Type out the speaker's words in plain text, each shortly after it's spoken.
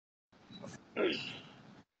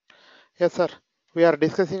Yes, sir. We are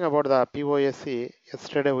discussing about the POSC.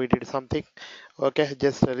 Yesterday we did something. Okay,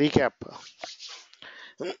 just a recap.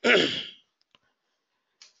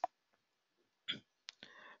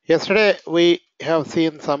 Yesterday we have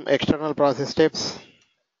seen some external process steps.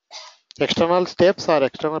 External steps or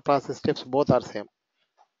external process steps both are same.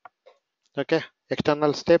 Okay,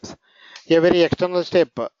 external steps. Every external step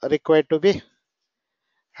required to be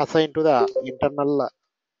assigned to the internal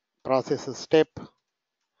process step.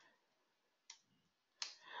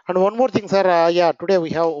 And one more thing, sir. Yeah, today we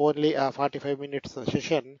have only a 45 minutes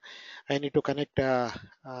session. I need to connect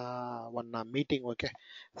one meeting. Okay,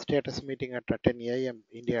 status meeting at 10 a.m.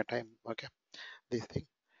 India time. Okay, this thing.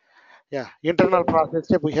 Yeah, internal process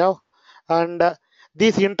step we have, and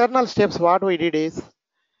these internal steps. What we did is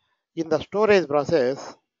in the storage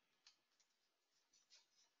process.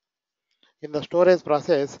 In the storage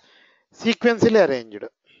process, sequentially arranged.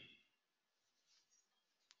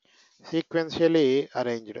 Sequentially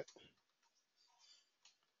arranged.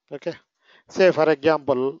 Okay. Say for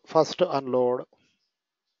example, first unload,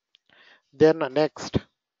 then next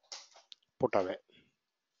put away.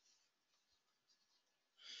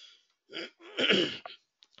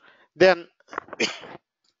 Then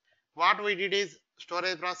what we did is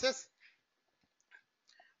storage process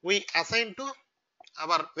we assign to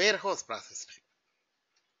our warehouse process type.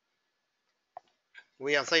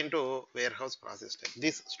 We assign to warehouse process type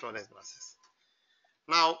this storage process.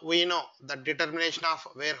 Now we know the determination of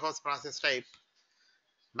warehouse process type,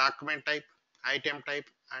 document type, item type,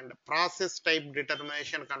 and process type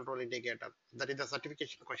determination control indicator. That is the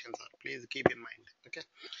certification question, sir. Please keep in mind. Okay,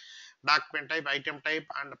 document type, item type,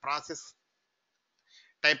 and process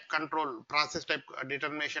type control, process type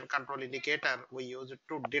determination control indicator we use it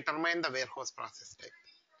to determine the warehouse process type.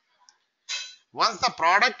 Once the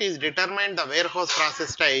product is determined the warehouse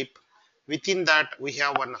process type, within that we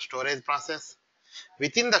have one storage process.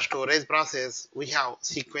 Within the storage process, we have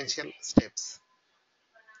sequential steps.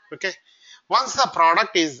 Okay. Once the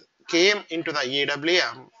product is came into the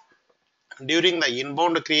EWM, during the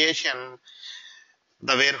inbound creation,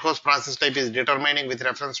 the warehouse process type is determining with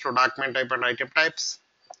reference to document type and item types.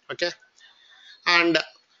 Okay. And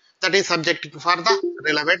that is subject for the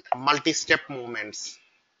relevant multi-step movements.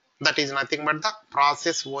 That is nothing but the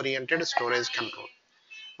process-oriented storage control.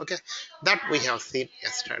 Okay, that we have seen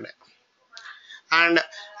yesterday. And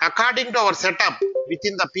according to our setup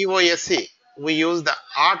within the POSC, we use the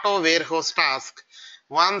auto warehouse task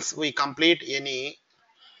once we complete any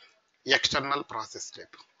external process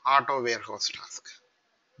step. Auto warehouse task.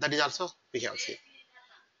 That is also we have seen.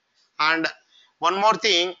 And one more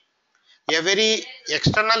thing, every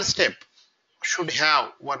external step should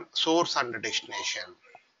have one source and destination.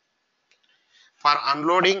 For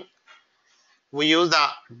unloading, we use the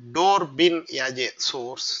door bin as a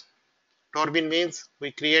source. Door bin means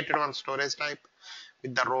we created one storage type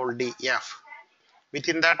with the role df.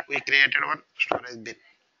 Within that, we created one storage bin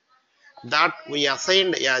that we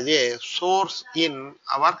assigned as a source in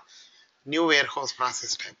our new warehouse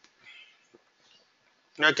process type.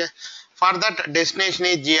 Okay. For that, destination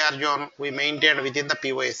is GR zone we maintained within the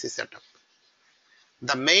POSC setup.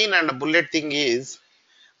 The main and bullet thing is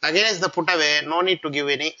against the put away, no need to give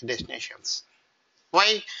any destinations.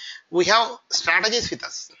 Why? We have strategies with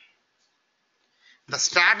us. The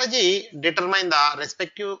strategy determine the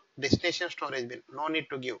respective destination storage bin. No need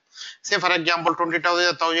to give. Say for example,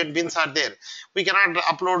 20,000 bins are there. We cannot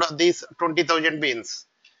upload these 20,000 bins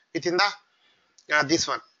within the this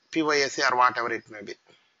one PYSA or whatever it may be.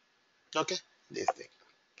 Okay, this thing.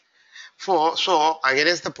 So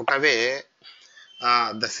against the put away,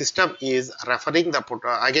 the system is referring the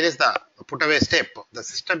against the put away step. The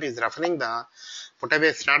system is referring the put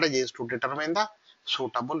away strategies to determine the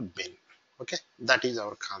suitable bin. Okay, that is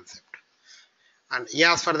our concept. And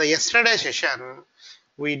yes, for the yesterday session,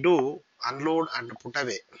 we do unload and put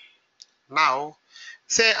away. Now,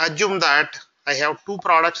 say assume that I have two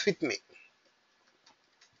products with me.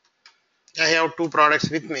 I have two products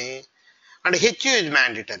with me, and HU is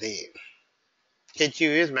mandatory. HU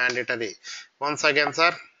is mandatory. Once again,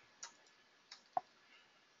 sir.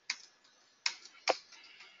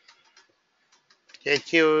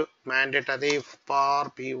 HU mandatory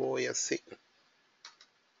for POSC.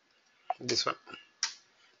 This one.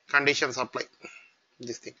 Conditions apply.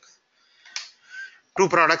 This thing. Two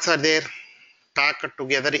products are there, packed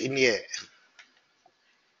together in a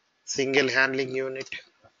single handling unit.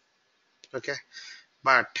 Okay,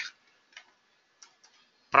 but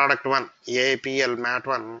product 1 APL mat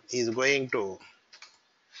 1 is going to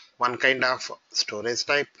one kind of storage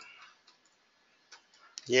type.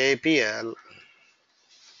 APL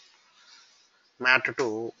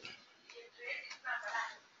mat2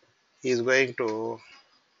 is going to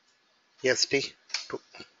st2.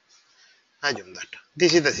 Assume that.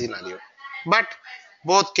 This is the scenario. But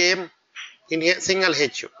both came in a single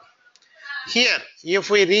HU. Here, if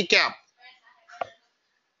we recap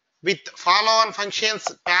with follow-on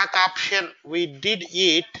functions pack option, we did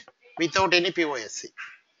it without any POSC.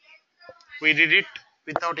 We did it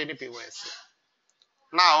without any POSC.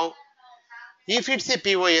 Now, if it's a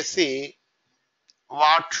POSC,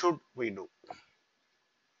 what should we do?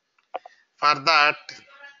 For that,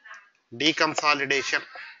 deconsolidation,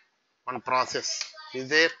 one process is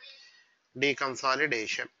there,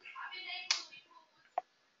 deconsolidation.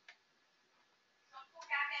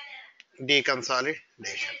 Deconsolidation.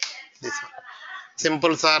 This one.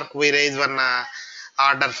 Simple, sir. We raise one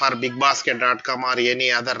order for bigbasket.com or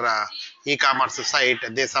any other e-commerce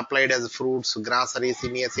site. They supplied as fruits, groceries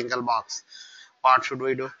in a single box. What should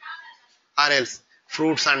we do? Or else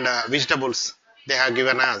fruits and vegetables they have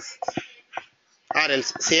given us. Or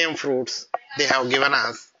else same fruits they have given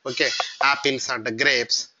us. Okay, apples and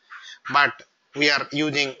grapes. But we are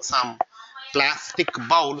using some plastic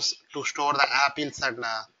bowls to store the apples and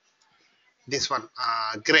this one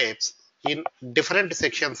grapes in different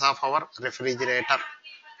sections of our refrigerator,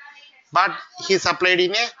 but he supplied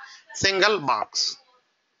in a single box.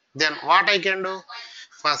 Then what I can do?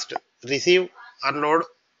 First, receive, unload,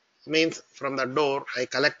 means from the door I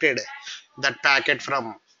collected that packet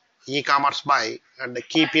from e-commerce buy and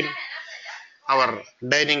keep in our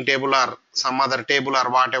dining table or some other table or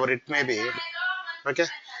whatever it may be. Okay,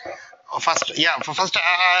 first, yeah, first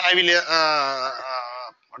I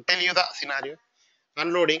will tell you the scenario.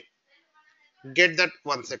 Unloading, get that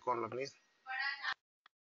 1 second please.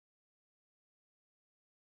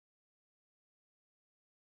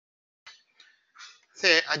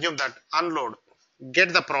 Say, assume that unload,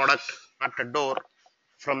 get the product at the door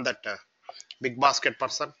from that big basket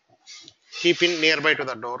person, keep in nearby to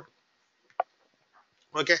the door.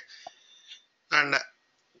 Okay, and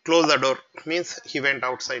close the door, means he went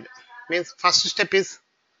outside. Means first step is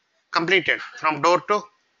completed from door to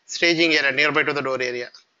staging area nearby to the door area.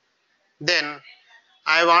 Then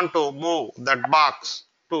I want to move that box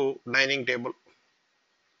to dining table.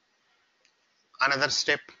 Another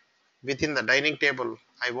step, within the dining table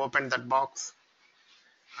I opened that box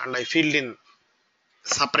and I filled in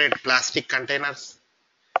separate plastic containers,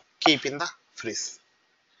 keep in the fridge.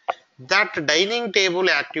 That dining table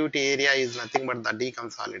activity area is nothing but the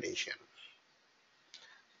deconsolidation.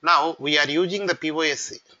 Now we are using the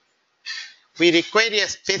POSC. We require a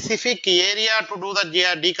specific area to do the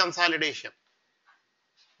deconsolidation.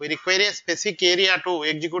 We require a specific area to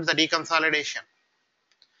execute the deconsolidation.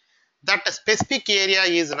 That specific area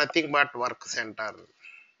is nothing but work center.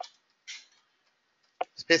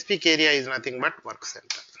 Specific area is nothing but work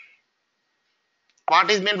center. What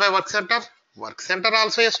is meant by work center? Work center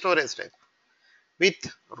also a storage type with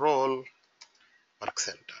role work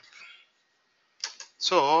center.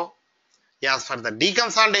 So, as for the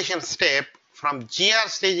deconsolidation step, from GR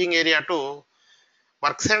staging area to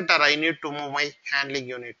work center, I need to move my handling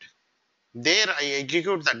unit. There I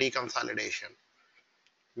execute the deconsolidation.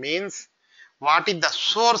 Means, what is the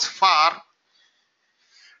source for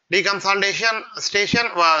deconsolidation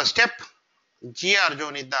station step? GR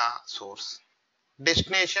zone is the source.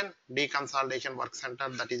 Destination, deconsolidation work center,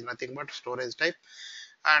 that is nothing but storage type.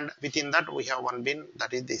 And within that we have one bin,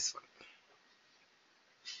 that is this one.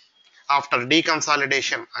 After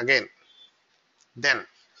deconsolidation again, then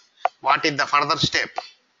what is the further step?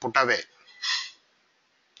 Put away.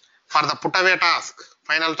 For the put away task,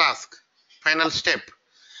 final step,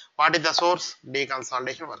 what is the source?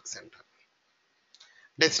 Deconsolidation work center.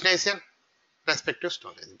 Destination, respective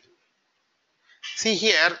storage bin. See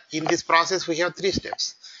here, in this process we have 3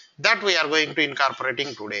 steps that we are going to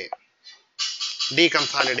incorporating today.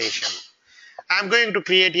 Deconsolidation. I am going to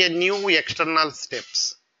create a new external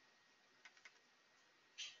steps.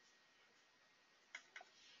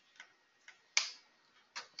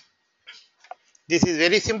 This is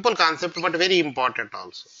very simple concept but very important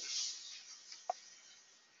also.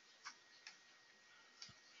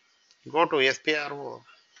 Go to SPRO,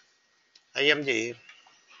 IMG,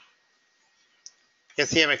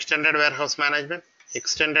 SEM extended warehouse management,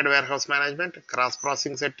 cross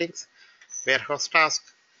processing settings, warehouse task,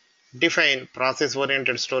 define process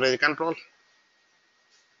oriented storage control,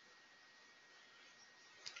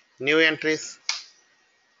 new entries,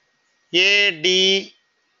 ADCN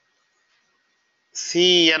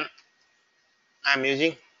I am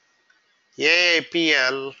using,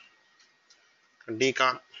 APL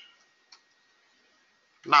decon.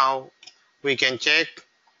 Now we can check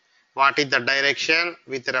What is the direction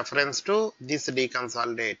with reference to this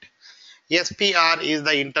deconsolidate? SPR is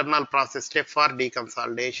the internal process step for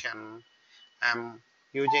deconsolidation. I am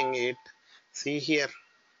using it. See here.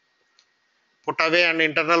 Put away and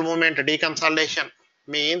internal movement deconsolidation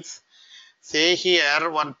means, say here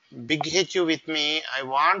one big HU with me. I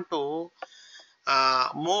want to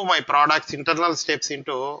move my products internal steps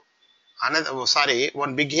into another. Oh, sorry,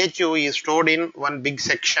 one big HU is stored in one big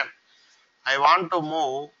section. I want to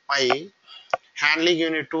move my handling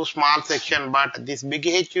unit to small section, but this big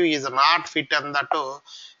HU is not fit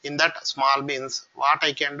in that small bins. What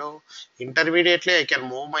I can do? Intermediately, I can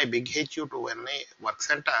move my big HU to a work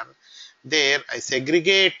center. There, I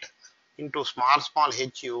segregate into small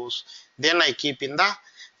HUs. Then I keep in the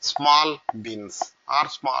small bins or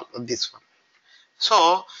small this one.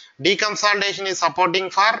 So, deconsolidation is supporting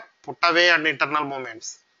for put away and internal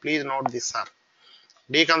movements. Please note this, sir.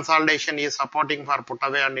 Deconsolidation is supporting for put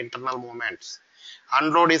away and internal movements.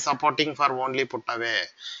 Unload is supporting for only put away.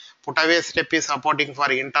 Put away step is supporting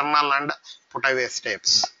for internal and put away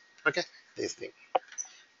steps. Okay, this thing.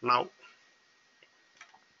 Now,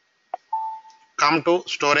 come to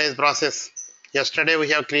storage process. Yesterday we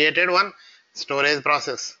have created one storage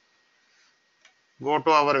process. Go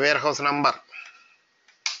to our warehouse number.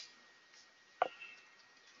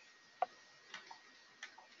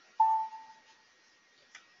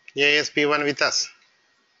 ASP1 with us.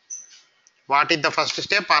 What is the first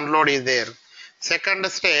step? Unload is there. Second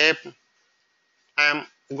step, I am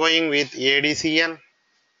going with ADCN.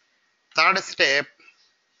 Third step,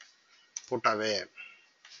 put away.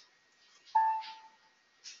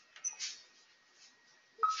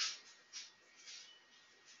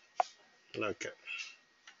 Okay.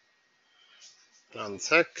 One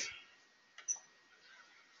sec.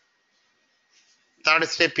 Third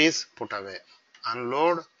step is put away.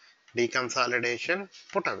 Unload, deconsolidation,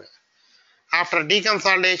 put away. After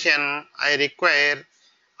deconsolidation, I require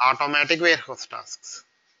automatic warehouse tasks.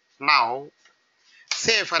 Now,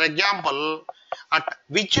 say for example, at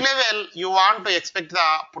which level you want to expect the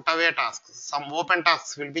put away tasks? Some open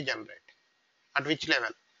tasks will be generated. At which level?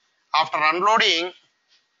 After unloading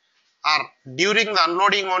or during the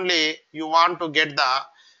unloading only, you want to get the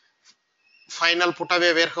final put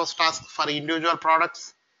away warehouse task for individual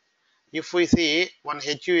products. If we see one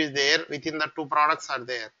HU is there, within the two products are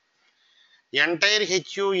there. Entire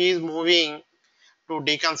HU is moving to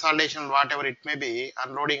deconsolidation, whatever it may be,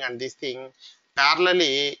 unloading and this thing.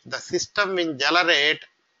 Parallelly, the system will generate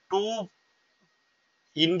two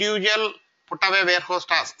individual put away warehouse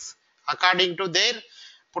tasks according to their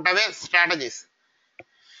put away strategies.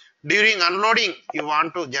 During unloading, you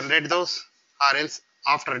want to generate those, or else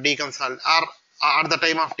after deconsolidation or at the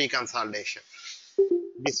time of deconsolidation.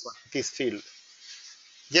 This one, this field.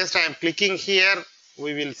 Just I am clicking here.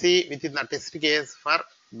 We will see within the test case for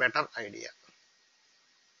better idea.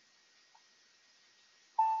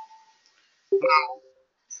 Now,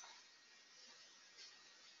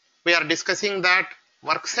 we are discussing that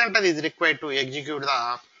work center is required to execute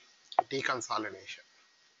the deconsolidation.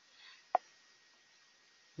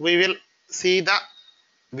 We will see the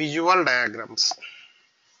visual diagrams.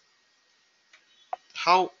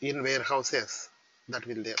 How in warehouses that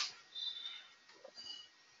will there.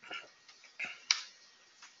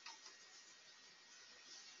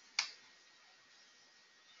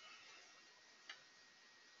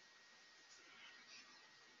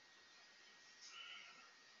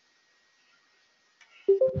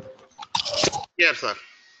 Here, sir.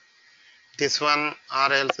 This one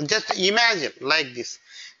or else just imagine like this.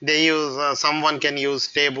 They use someone can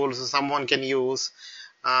use tables, uh, someone can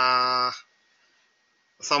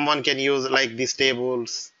use like these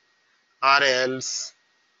tables, or else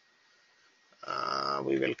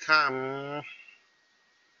we will come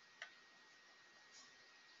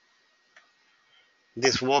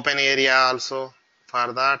this open area also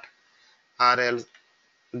for that, or else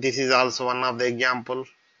this is also one of the example.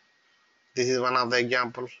 This is one of the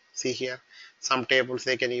example. See here, some tables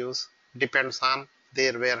they can use, depends on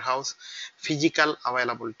their warehouse physical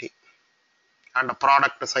availability and the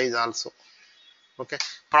product size also. Okay,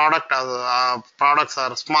 products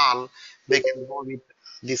are small, they can go with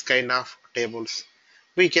this kind of tables.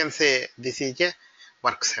 We can say this is a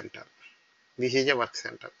work center. This is a work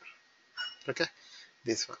center. Okay,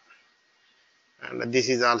 this one, and this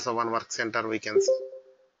is also one work center we can say,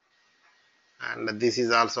 and this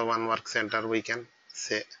is also one work center we can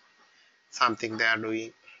say. Something they are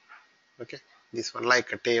doing. Okay, this one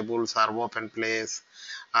like tables or open place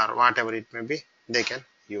or whatever it may be, they can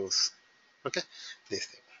use. Okay, this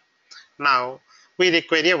thing. Now we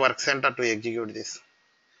require a work center to execute this.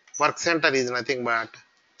 Work center is nothing but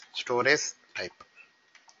storage type.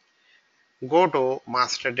 Go to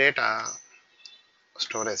master data,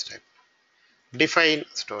 storage type. Define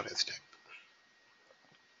storage type.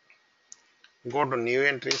 Go to new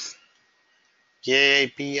entries,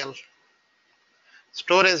 AIPL,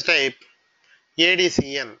 storage type,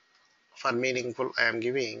 ADCN. For meaningful, I am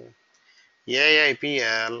giving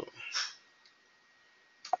AIPL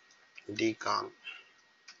decon.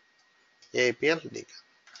 AIPL decon.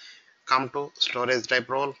 Come to storage type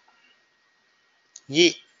role,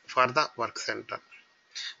 E for the work center.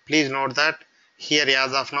 Please note that here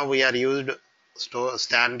as of now we are used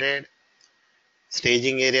standard,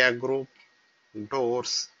 staging area group,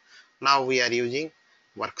 doors. Now we are using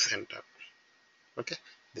work center. Okay,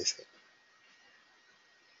 this way.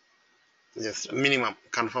 Just minimum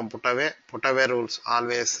confirm put away rules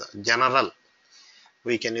always general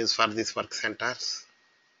we can use for this work centers.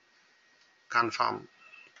 Confirm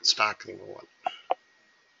stock removal.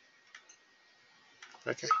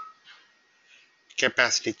 Okay,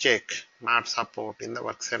 capacity check not support in the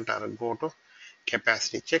work center. Go to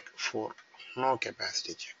capacity check 4, no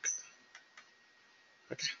capacity check.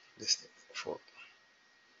 Okay, this thing 4,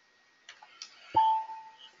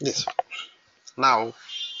 this one. Now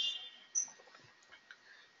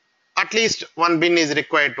at least one bin is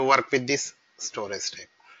required to work with this storage type.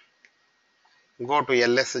 Go to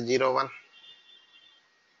LS01,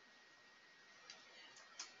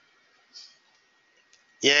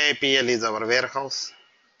 AIPL is our warehouse,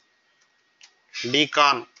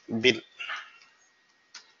 decon bin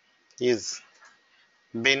is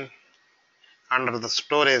bin under the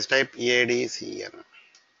storage type ADCN.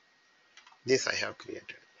 This I have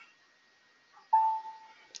created.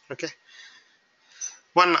 Okay,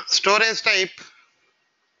 one storage type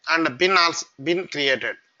and bin also bin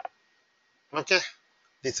created. Okay,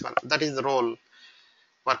 this one, that is the role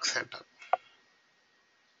work center.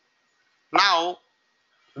 Now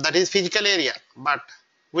that is physical area, but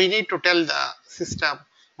we need to tell the system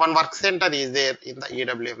one work center is there in the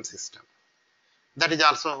EWM system. That is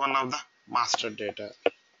also one of the master data.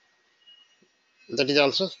 That is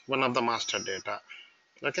also one of the master data.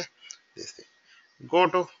 Okay, this thing. Go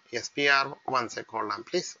to SPR, one sec, hold on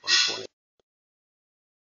please. One phone.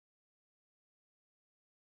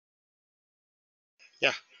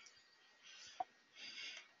 Yeah.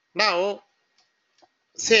 Now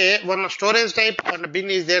say one storage type and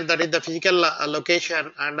bin is there, that is the physical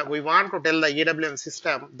location, and we want to tell the EWM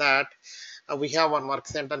system that we have one work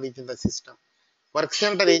center within the system. Work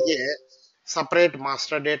center is a separate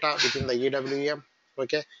master data within the EWM.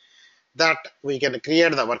 Okay, that we can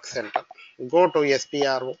create the work center. Go to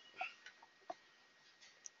SPRO,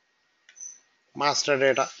 master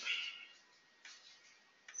data,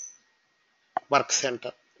 work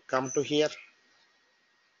center. Come to here,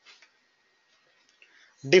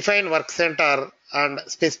 define work center and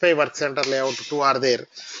specify work center layout. Two are there.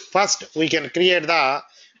 First we can create the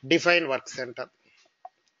define work center.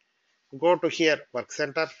 Go to here, work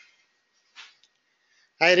center.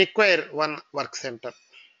 I require one work center.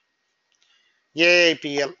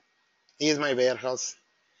 AIPL is my warehouse.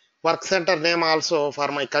 Work center name also for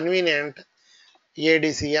my convenient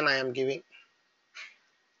ADCN I am giving.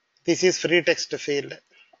 This is free text field.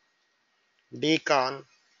 Decon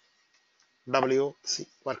WC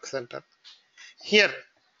work center. Here,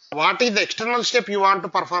 what is the external step you want to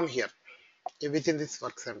perform here within this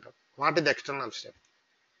work center? What is the external step?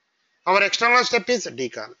 Our external step is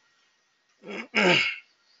decon.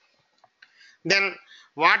 Then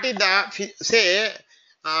what is the say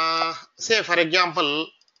for example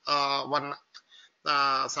one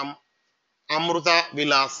some Amruta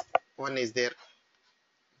Vilas one is there,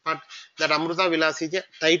 but that Amruta Vilas is a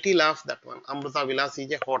title of that one. Amruta Vilas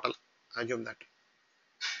is a hotel. Assume that.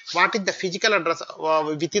 What is the physical address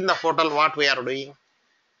within the hotel? What we are doing?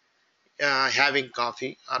 Having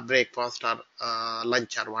coffee or breakfast or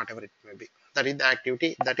lunch or whatever it may be. That is the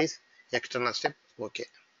activity. That is external step. Okay.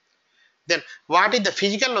 Then what is the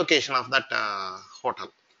physical location of that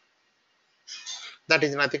hotel? That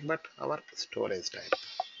is nothing but our storage type.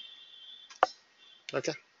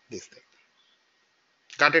 Okay, this thing.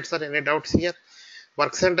 Got it, sir? Any doubts here?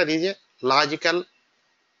 Work center is a logical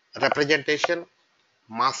representation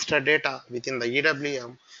master data within the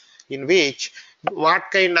EWM, in which what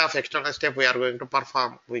kind of external step we are going to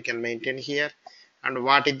perform we can maintain here, and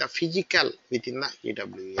what is the physical within the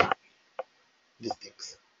EWM. These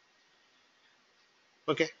things.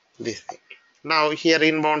 Okay, this thing. Now here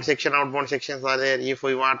inbound section, outbound sections are there. If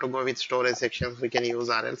we want to go with storage sections, we can use,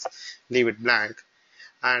 or else leave it blank.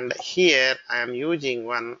 And here I am using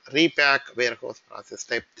one repack warehouse process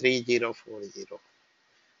type 3040.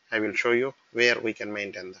 I will show you where we can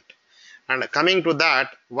maintain that. And coming to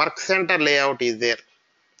that, work center layout is there.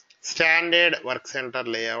 Standard work center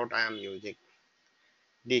layout I am using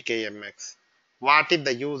DKMX. What is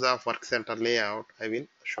the use of work center layout? I will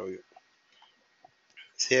show you.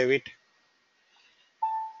 Save it.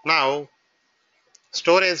 Now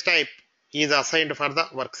storage type is assigned for the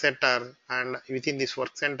work center, and within this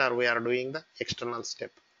work center we are doing the external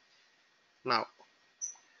step. Now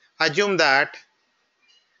assume that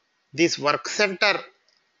this work center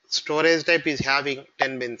storage type is having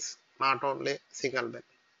 10 bins, not only single bin.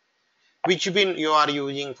 Which bin you are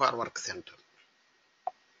using for work center?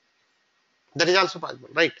 That is also possible,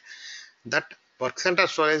 right? That work center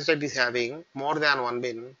storage type is having more than one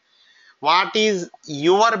bin. What is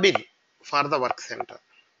your bin for the work center?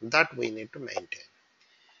 That we need to maintain.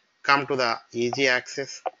 Come to the easy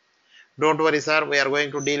access. Don't worry, sir. We are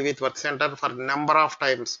going to deal with work center for number of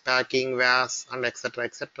times, packing, VAS, and etc.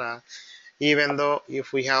 etc. Even though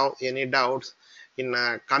if we have any doubts in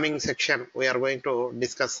a coming section, we are going to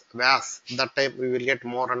discuss VAS. That time we will get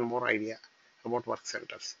more and more idea about work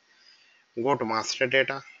centers. Go to master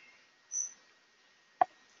data.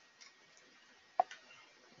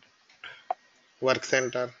 Work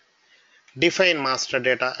center. Define master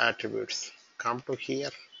data attributes. Come to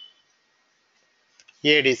here.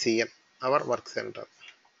 ADCM, our work center.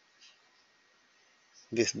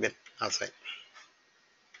 This bin assign.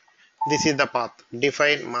 This is the path.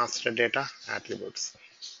 Define master data attributes.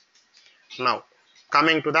 Now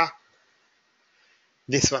coming to the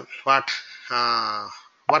this one. What?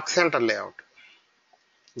 Work center layout.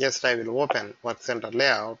 Just I will open work center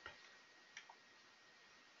layout.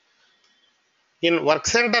 In work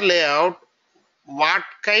center layout, what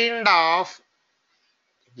kind of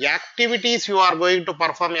activities you are going to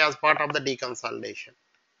perform as part of the deconsolidation?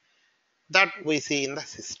 That we see in the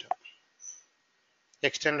system.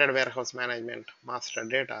 Extended warehouse management, master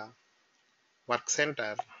data, work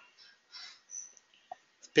center,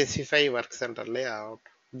 specify work center layout.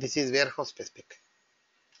 This is warehouse specific.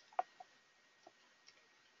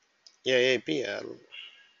 AAPL,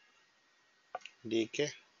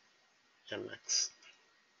 DKMX.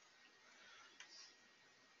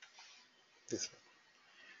 This one.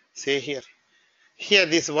 See here. Here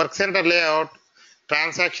this work center layout,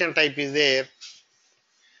 transaction type is there.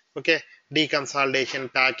 Okay,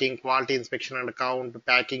 deconsolidation, packing, quality inspection and count,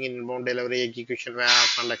 packing in inbound delivery, execution,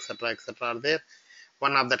 VAS, and etc. are there.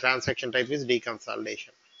 One of the transaction type is deconsolidation.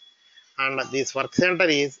 And this work center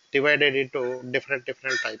is divided into different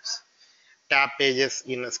types. Tab pages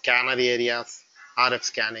in scanner areas, RF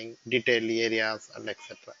scanning, detail areas, and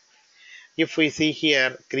etc. If we see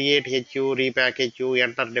here, create HU, repack HU,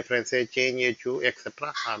 enter differences, change HU,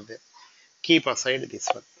 etc. are there. Keep aside this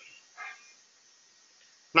one.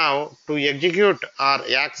 Now, to execute or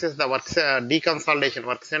access the deconsolidation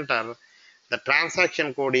work center, the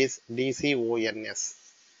transaction code is DCONS,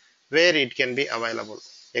 where it can be available.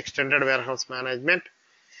 Extended warehouse management,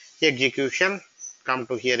 execution, come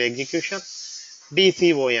to here execution,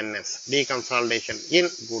 DCONS, deconsolidation in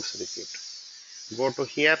goods received. Go to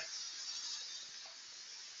here.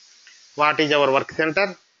 What is our work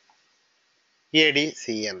center?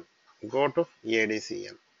 ADCN. Go to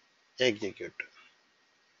ADCN. Execute.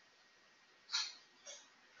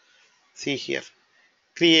 See here.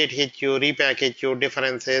 Create HU, repack HU,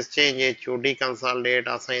 differences, change HU, deconsolidate,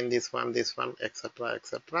 assign this one,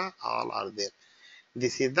 etc. All are there.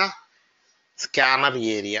 This is the scanner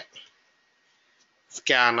area.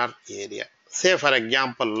 Scanner area. Say for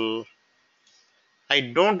example, I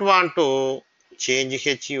don't want to change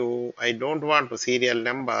HU, I don't want to serial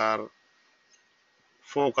number,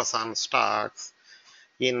 focus on stocks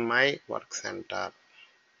in my work center.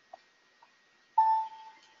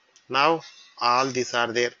 Now all these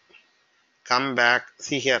are there. Come back,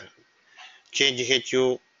 see here, change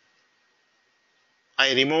HU.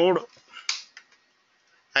 I removed,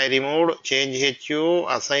 change HU,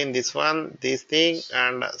 assign this one, this thing,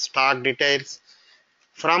 and stock details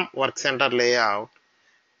from work center layout.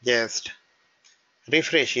 Just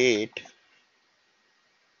refresh it.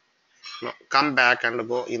 Now come back and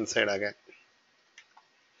go inside again.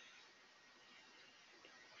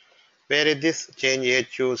 Where is this? Change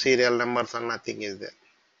HU, serial numbers, and nothing is there.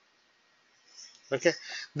 Okay.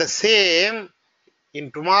 The same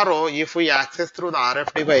in tomorrow, if we access through the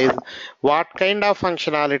RF device, what kind of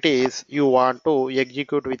functionalities you want to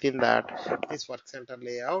execute within that, this work center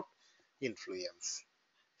layout influence.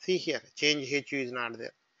 See here, change HU is not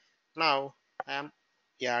there. Now I am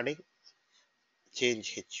adding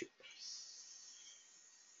change HU.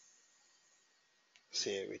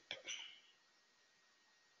 Save it.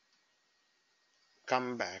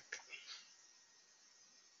 come back,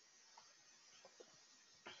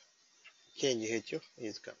 change HU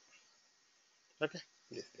is come. Okay,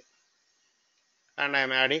 this thing. And I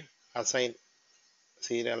am adding assign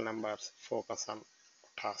serial numbers, focus on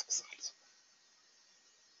tasks also.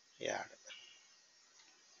 Yeah,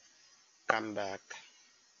 come back,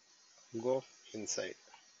 go inside,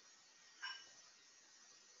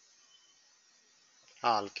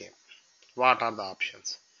 all came. What are the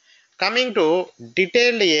options? Coming to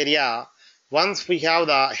detailed area, once we have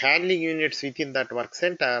the handling units within that work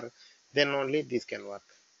center, then only this can work.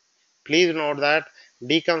 Please note that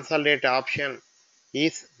deconsolidate option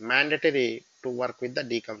is mandatory to work with the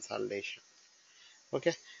deconsolidation.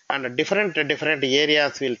 Okay, and different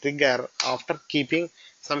areas will trigger after keeping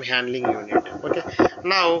some handling unit. Okay,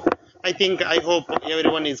 now I hope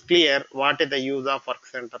everyone is clear what is the use of work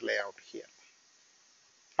center layout here.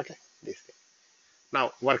 Okay, this thing.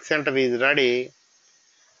 Now work center is ready.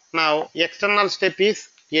 Now external step is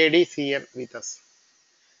ADCN with us.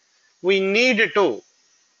 We need to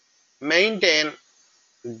maintain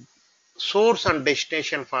source and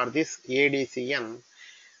destination for this ADCN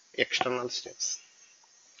external steps.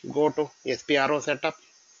 Go to SPRO setup,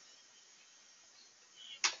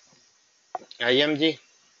 IMG,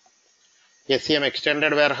 SCM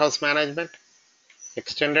extended warehouse management,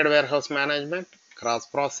 cross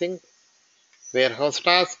processing, warehouse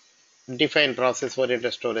task, define process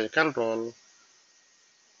oriented storage control.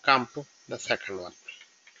 Come to the second one.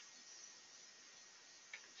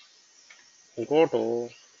 Go to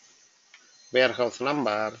warehouse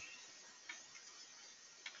number,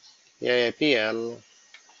 AIPL,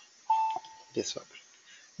 this one.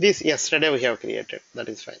 This yesterday we have created, that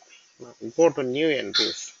is fine. Now go to new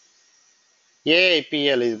entries.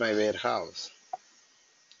 AIPL is my warehouse.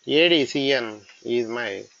 ADCN is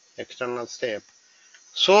my external step.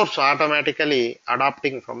 Source automatically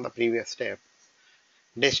adapting from the previous step.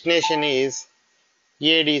 Destination is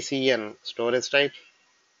ADCN storage type.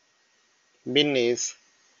 Bin is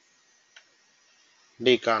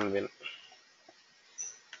decon bin.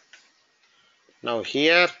 Now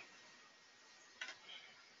here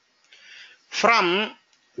from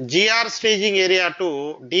GR staging area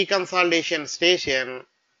to deconsolidation station,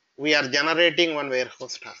 we are generating one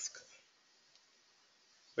warehouse task.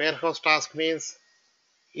 Warehouse task means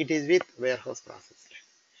it is with warehouse process type.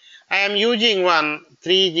 I am using one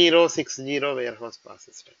 3060 warehouse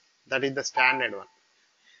process type. That is the standard one.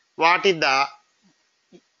 What is the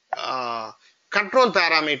control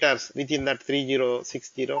parameters within that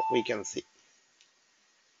 3060 we can see.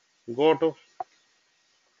 Go to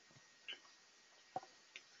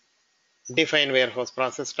define warehouse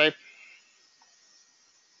process type.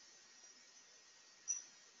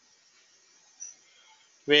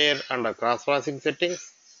 Where under cross processing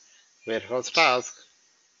settings, warehouse task,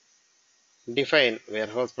 define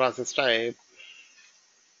warehouse process type,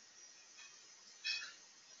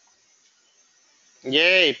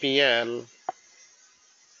 AIPL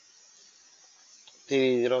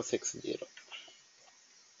 3060.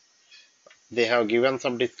 They have given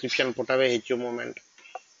some description, put away HU moment.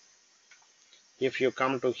 If you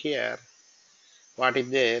come to here, what is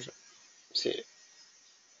there? Say,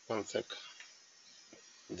 one sec.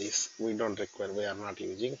 This we don't require, we are not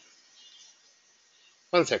using.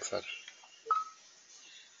 One sec, sir.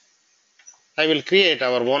 I will create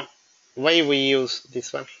our one. Why we use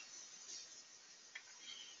this one?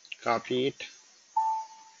 Copy it.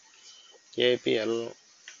 APL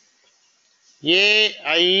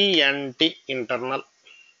AINT internal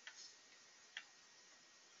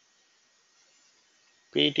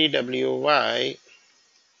PTWY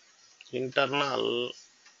internal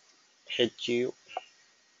HU.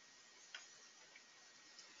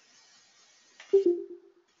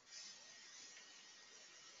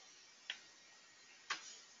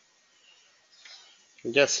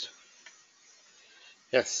 Just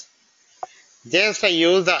yes. Just I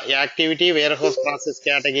use the activity warehouse process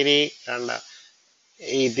category and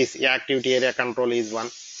this activity area control is one.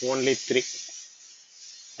 Only three.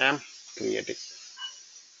 I am creating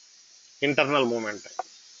internal movement.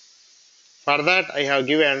 For that I have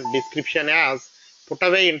given description as put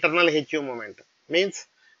away internal HU moment. Means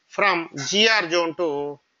from GR zone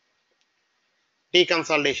to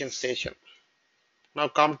deconsolidation station. Now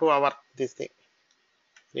come to our this thing.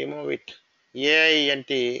 Remove it.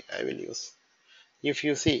 AINT I will use. If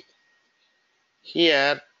you see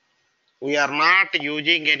here, we are not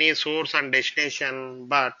using any source and destination,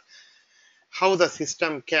 but how the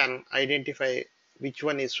system can identify which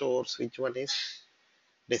one is source, which one is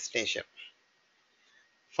destination.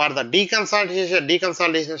 For the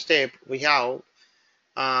deconsolidation step, we have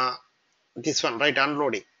this one, right?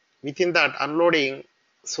 Unloading. Within that unloading,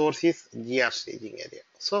 source is GR staging area.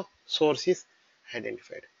 So source is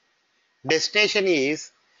identified. Destination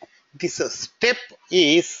is this step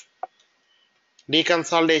is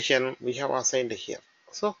deconsolidation. We have assigned here.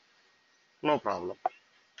 So no problem.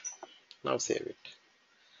 Now save it.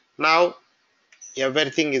 Now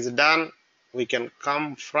everything is done. We can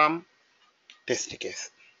come from test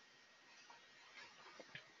case.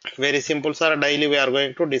 Very simple, sir. Daily we are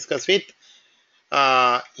going to discuss with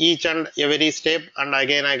each and every step and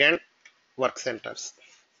again work centers.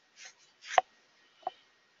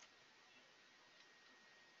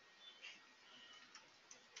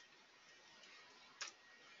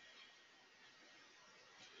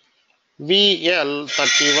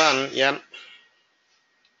 VL31N.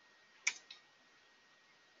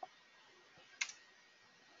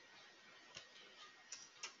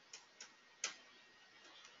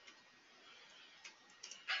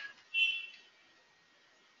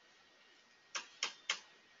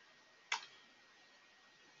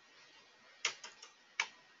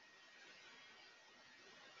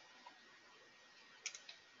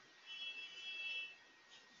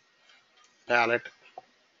 Palette.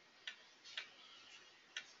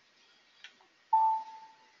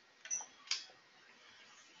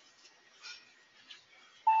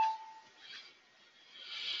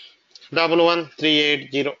 Double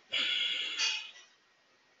 1380.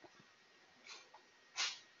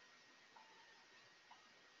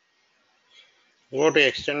 Go to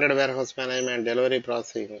extended warehouse management, delivery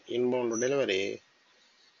processing, inbound delivery.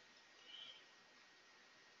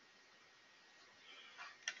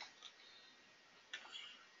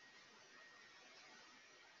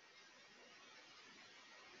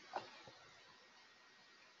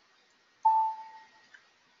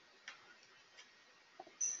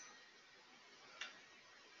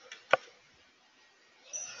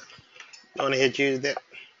 Only H is there.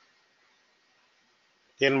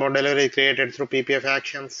 Inbound delivery is created through PPF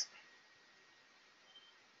actions.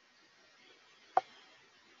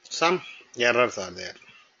 Some errors are there.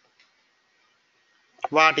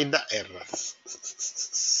 What is the errors?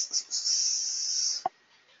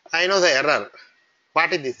 I know the error.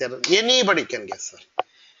 What is this error? Anybody can guess, sir.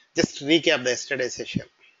 Just recap the yesterday session.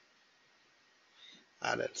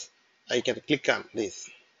 Or else I can click on this.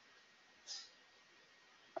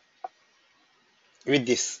 With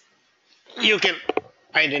this, you can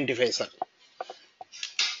identify, sir.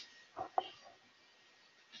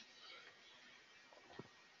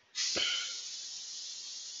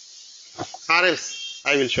 Or else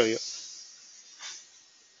I will show you.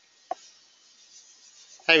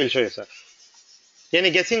 I will show you, sir.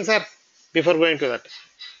 Any guessing, sir, before going to that?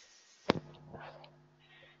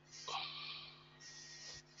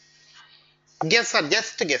 Guess, sir,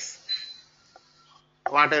 just guess.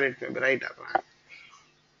 Whatever it may be, right or wrong.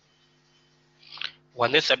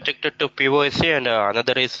 One is subjected to POSC and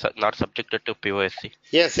another is not subjected to POSC.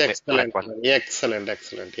 Yes, excellent. Like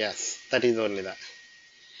Excellent. Yes, that is only that.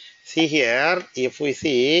 See here, if we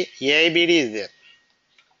see AIBD is there.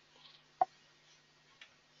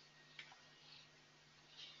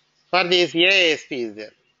 For this, AASP is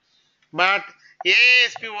there. But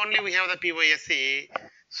AASP only we have the POSC.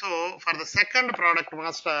 So for the second product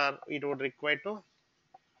master, it would require to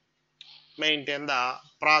maintain the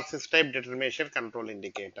process type determination control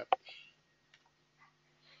indicator.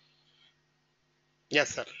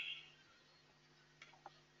 Yes, sir.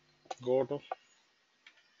 Go to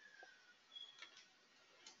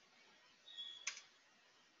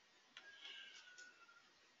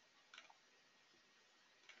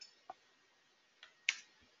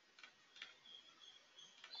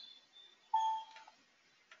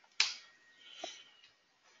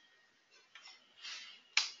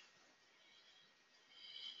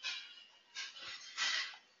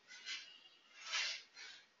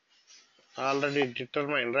already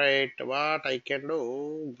determined, right? What I can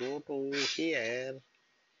do, go to here.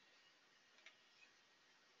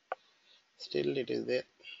 Still it is there.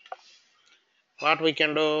 What we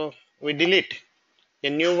can do, we delete. A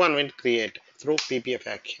new one will create through PPF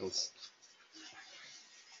actions.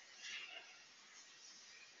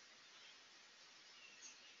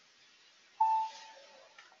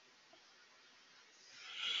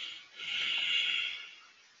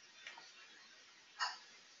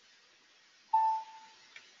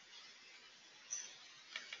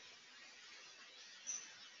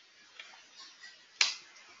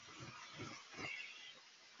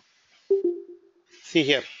 See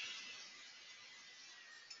here.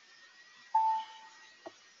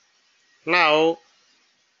 Now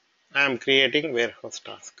I am creating warehouse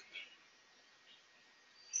task.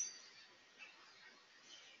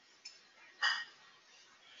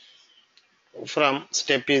 from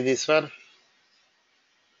step is this one,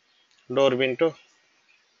 door bin to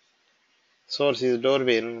source is door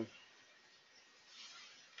bin,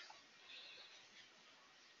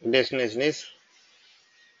 destination is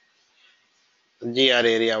GR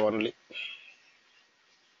area only.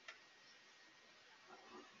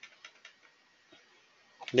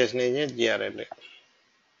 Destination is GR area.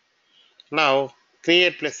 Now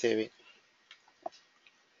create plus saving.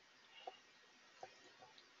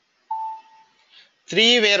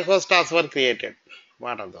 3 warehouse tasks were created.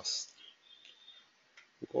 What are those?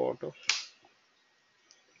 Go to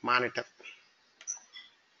monitor.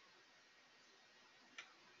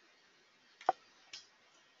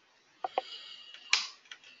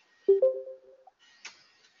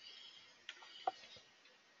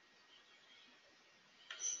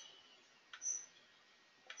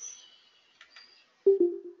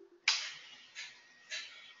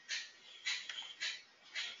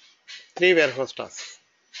 Three warehouse tasks.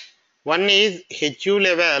 One is HU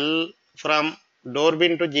level from door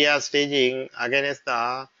bin to GR staging against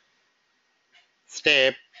the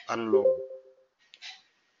step unload.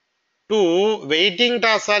 Two waiting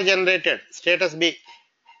tasks are generated. Status B.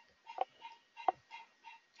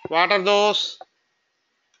 What are those?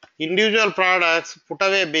 Individual products, put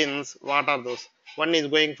away bins. What are those? One is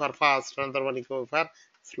going for fast, another one is going for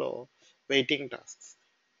slow. Waiting tasks.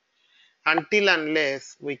 Until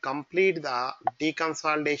unless we complete the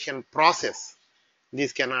deconsolidation process,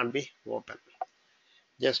 this cannot be open.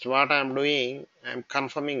 Just what I am doing, I am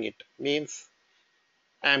confirming it. Means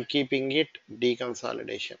I am keeping it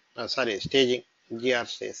deconsolidation. Staging. GR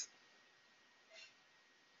stays.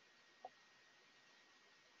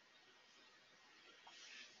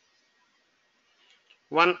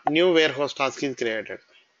 One new warehouse task is created.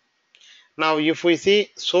 Now, if we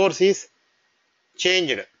see source is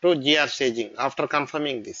changed to GR staging after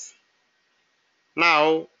confirming this.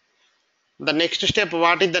 Now, the next step,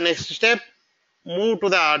 what is the next step? Move to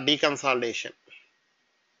the deconsolidation.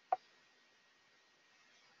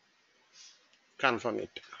 Confirm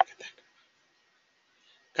it.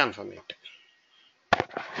 Confirm it.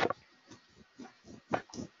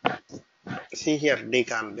 See here,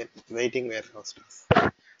 decon bin, waiting warehouse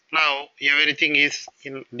task. Now everything is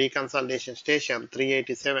in deconsolidation station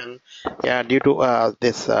 387. Yeah, due to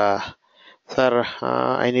this, sir,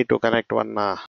 I need to connect one.